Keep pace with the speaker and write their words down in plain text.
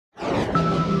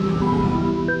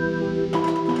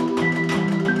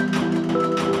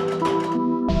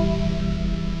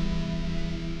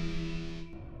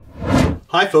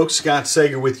Hi folks, Scott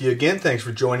Sager with you again. Thanks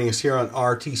for joining us here on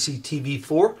RTC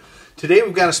TV4. Today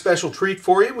we've got a special treat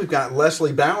for you. We've got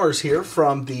Leslie Bowers here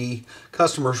from the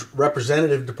Customer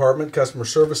Representative Department, Customer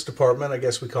Service Department, I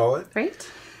guess we call it. Great.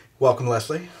 Welcome,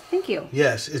 Leslie. Thank you.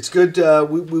 Yes, it's good.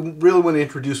 We really want to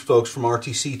introduce folks from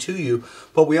RTC to you,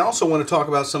 but we also want to talk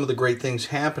about some of the great things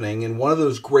happening. And one of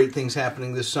those great things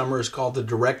happening this summer is called the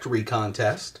Directory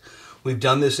Contest. We've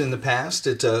done this in the past.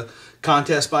 It's a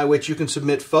contest by which you can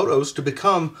submit photos to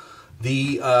become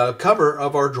the cover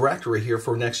of our directory here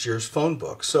for next year's phone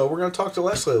book. So we're going to talk to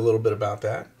Leslie a little bit about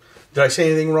that. Did I say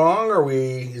anything wrong?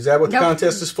 Is that what the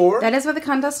contest is for? That is what the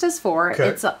contest is for. Okay.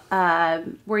 It's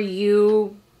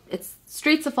it's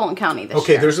Streets of Fulton County this year.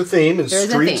 Okay, there's a theme. It's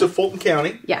Streets of Fulton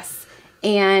County. Yes.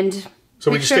 And so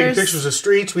we just take pictures of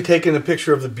streets. We take in a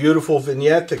picture of the beautiful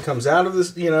vignette that comes out of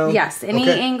this, Yes, any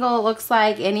angle it looks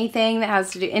like, anything that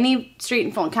has to do, any street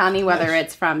in Fulton County, whether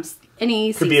it's from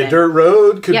any season. Could be a dirt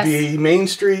road, could be Main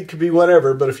Street, could be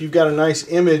whatever. But if you've got a nice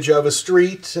image of a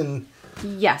street and...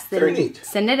 Yes, very neat.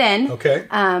 Send it in. Okay.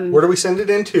 Where do we send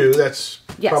it into? That's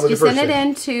probably the first thing. Send it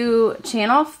into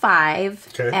channel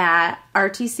 5 at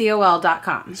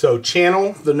rtcol.com. So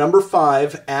channel, the number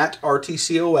 5 at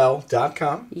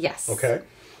rtcol.com. Yes. Okay.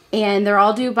 And they're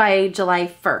all due by July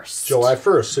 1st. July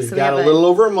 1st. So you've got a little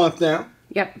over a month now.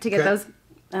 Yep, to get those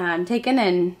taken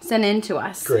and sent in to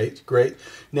us. Great, great.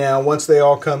 Now, once they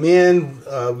all come in,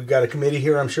 we've got a committee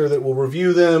here, I'm sure, that will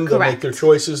review them. They'll make their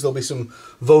choices. There'll be some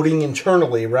voting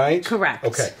internally, right? Correct.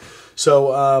 Okay.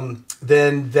 So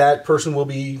then that person will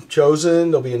be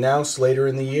chosen. They'll be announced later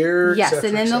in the year. Yes,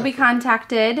 and then they'll be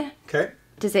contacted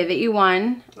to say that you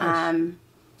won. Nice.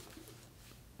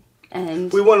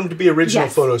 And we want them to be original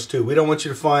photos, too. We don't want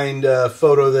you to find a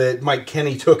photo that Mike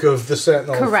Kenny took of the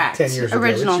Sentinel 10 years ago.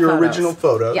 It's your original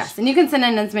photos. Yes, and you can send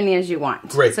in as many as you want.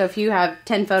 Great. So if you have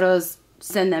 10 photos,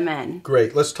 send them in.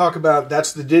 Great. Let's talk about,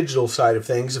 that's the digital side of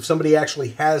things. If somebody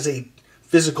actually has a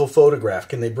physical photograph,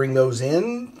 can they bring those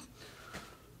in?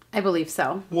 I believe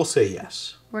so. We'll say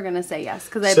yes. We're going to say yes,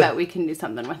 because I bet we can do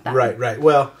something with that. Right, right.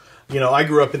 Well... I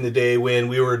grew up in the day when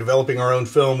we were developing our own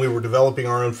film, we were developing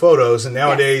our own photos, and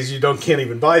nowadays you can't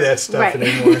even buy that stuff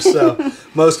anymore. So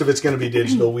most of it's going to be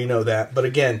digital. We know that. But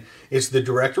again, it's the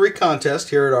directory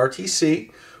contest here at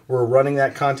RTC. We're running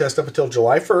that contest up until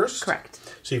July 1st. Correct.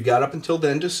 So you've got up until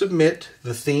then to submit.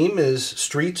 The theme is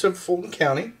Streets of Fulton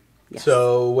County. Yes.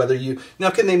 So whether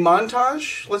now can they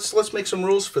montage? Let's make some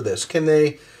rules for this. Can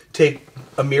they take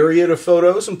a myriad of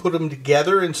photos and put them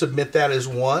together and submit that as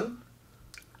one?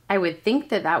 I would think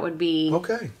that would be...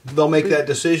 Okay. They'll make that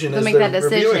decision as they're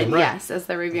reviewing, right? Yes, as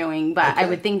they're reviewing. But I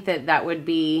would think that would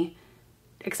be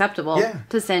acceptable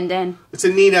to send in. It's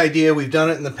a neat idea. We've done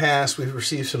it in the past. We've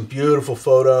received some beautiful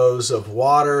photos of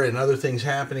water and other things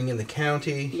happening in the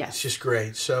county. Yes. It's just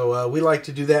great. So we like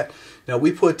to do that. Now,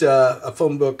 we put a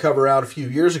phone book cover out a few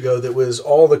years ago that was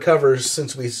all the covers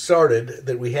since we started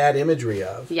that we had imagery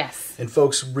of. Yes. And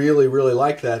folks really, really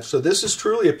like that. So this is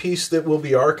truly a piece that will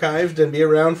be archived and be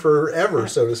around forever,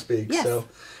 so to speak. Yes. So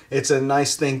it's a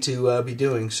nice thing to be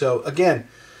doing. So again,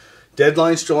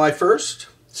 deadline's July 1st.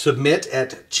 Submit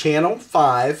at channel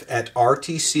 5 at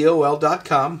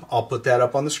rtcol.com. I'll put that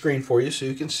up on the screen for you so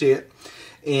you can see it.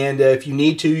 And if you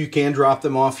need to, you can drop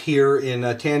them off here in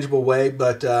a tangible way,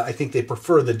 but I think they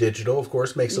prefer the digital, of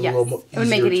course. Makes it a little easier. It would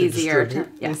make it easier.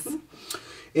 Yes. And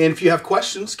if you have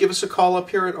questions, give us a call up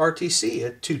here at RTC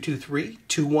at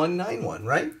 223-2191,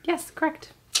 right? Yes,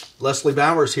 correct. Leslie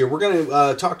Bowers here. We're going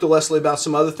to talk to Leslie about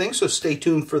some other things, so stay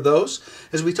tuned for those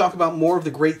as we talk about more of the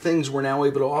great things we're now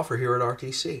able to offer here at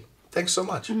RTC. Thanks so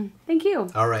much. Thank you.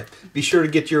 All right. Be sure to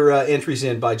get your entries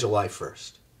in by July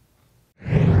 1st.